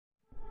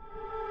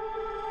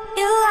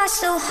are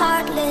so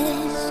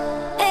heartless,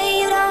 and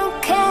you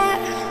don't care.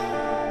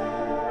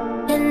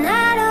 And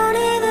I don't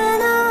even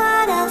know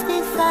what I've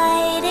been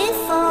fighting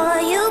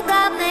for. You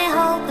got me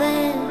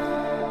hoping,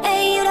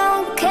 and you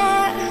don't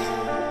care.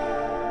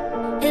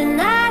 And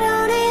I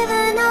don't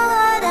even know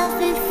what I've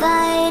been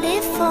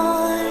fighting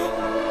for.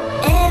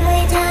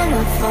 Every time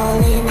I fall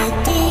in a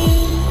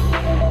deep,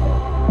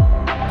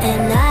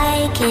 and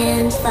I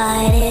can't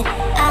fight it,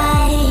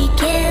 I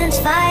can't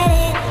fight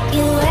it.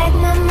 You wreck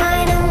my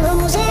mind, I'm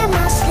losing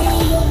my sleep.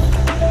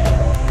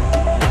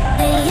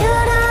 And you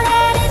know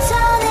that it's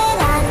all that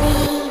I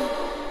need,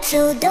 so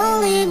don't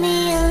leave me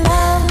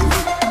alone.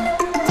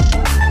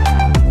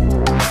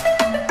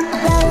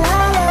 La la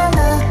la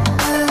la,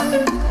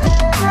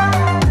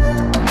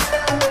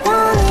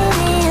 don't leave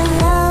me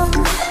alone.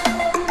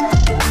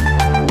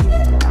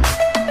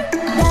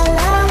 La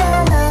la la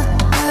la,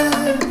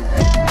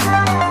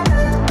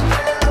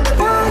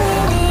 don't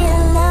leave me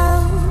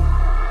alone.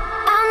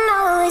 I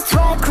know it's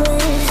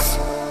reckless,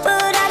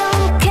 but I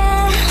don't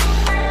care.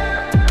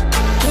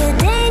 You're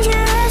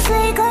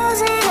dangerously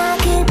close and I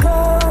keep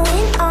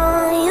going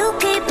on. You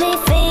keep me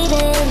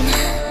fading,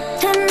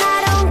 and I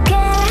don't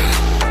care.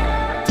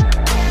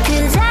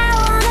 'Cause I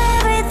want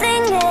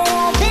everything that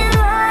I've been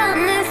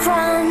running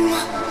from.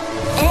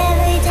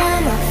 Every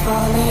time I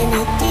fall in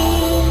a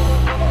deep,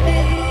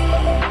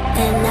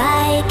 and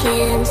I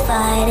can't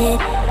fight it,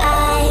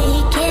 I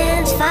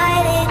can't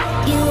fight it.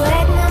 You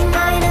wreck my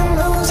mind, I'm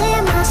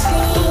losing my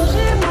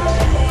sleep.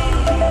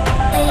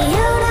 And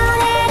you know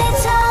that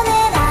it's all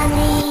that I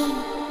need,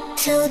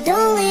 so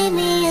don't leave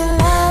me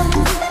alone.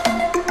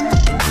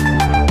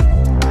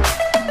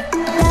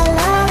 La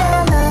la la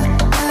la,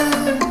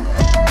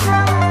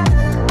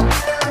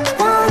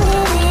 don't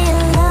leave me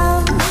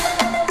alone.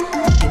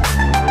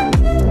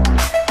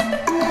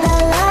 La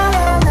la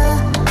la la,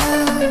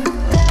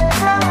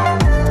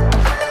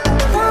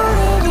 don't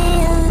leave me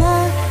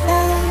alone.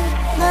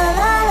 La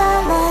la la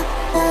la,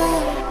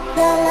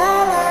 la la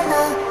la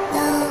la,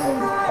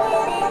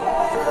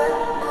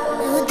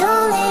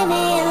 don't leave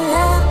me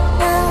alone.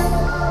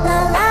 La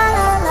la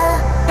la la,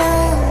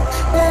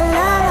 la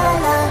la la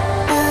la,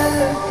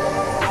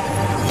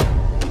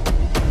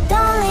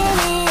 don't leave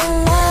me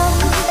alone.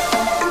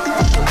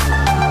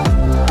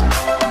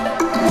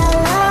 La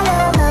la la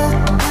la,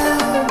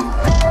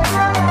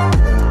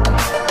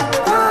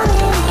 don't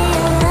leave me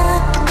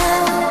alone.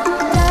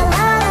 La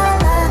la la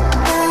la,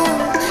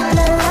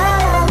 la la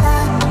la la.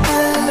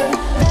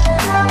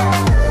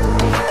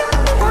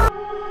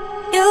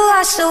 You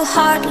are so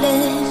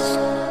heartless,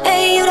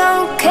 and you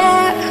don't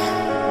care.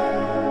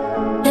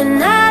 And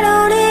I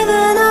don't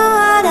even know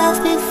what I've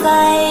been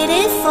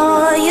fighting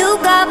for. You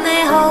got me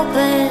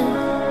hoping,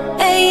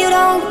 and you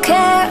don't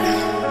care.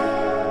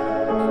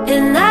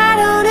 And I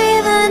don't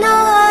even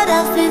know what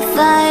I've been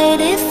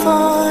fighting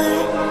for.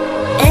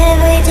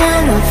 Every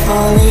time I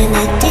fall in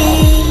a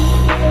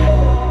deep,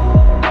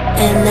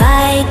 and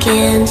I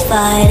can't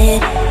fight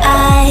it,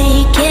 I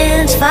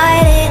can't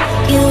fight it.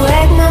 You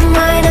wreck my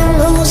mind, I'm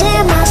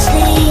losing my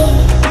sleep.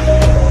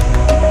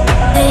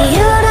 And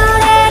you know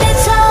that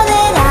it's all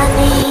that I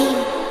need,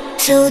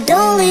 so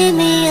don't leave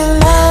me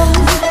alone.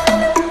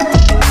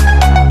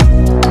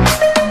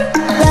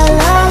 La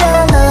la la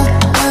la,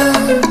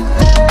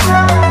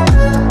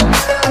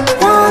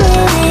 don't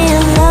leave me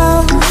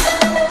alone.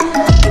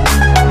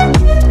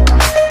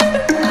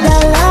 La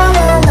la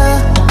la la,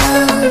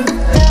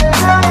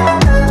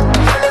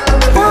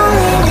 don't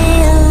leave me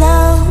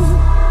alone.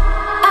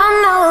 I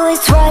know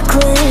it's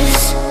reckless,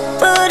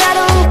 but I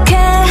don't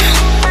care.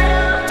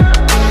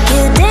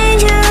 You're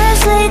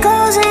dangerously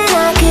close and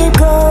I keep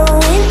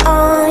going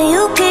on.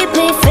 You keep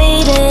me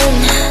fading,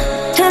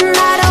 and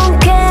I don't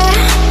care.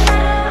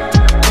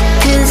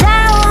 'Cause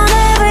I want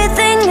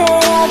everything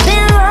that I've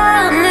been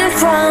running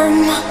from.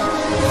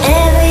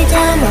 Every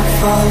time I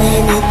fall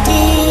in a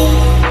deep,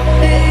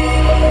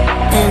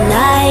 and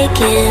I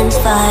can't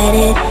fight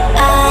it,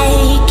 I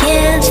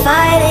can't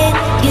fight it.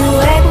 You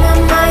wreck my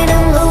mind,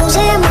 I'm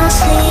losing my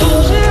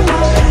sleep.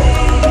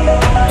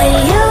 And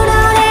you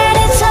know that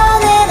it's all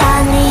that I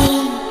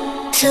need,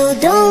 so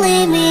don't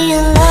leave me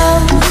alone.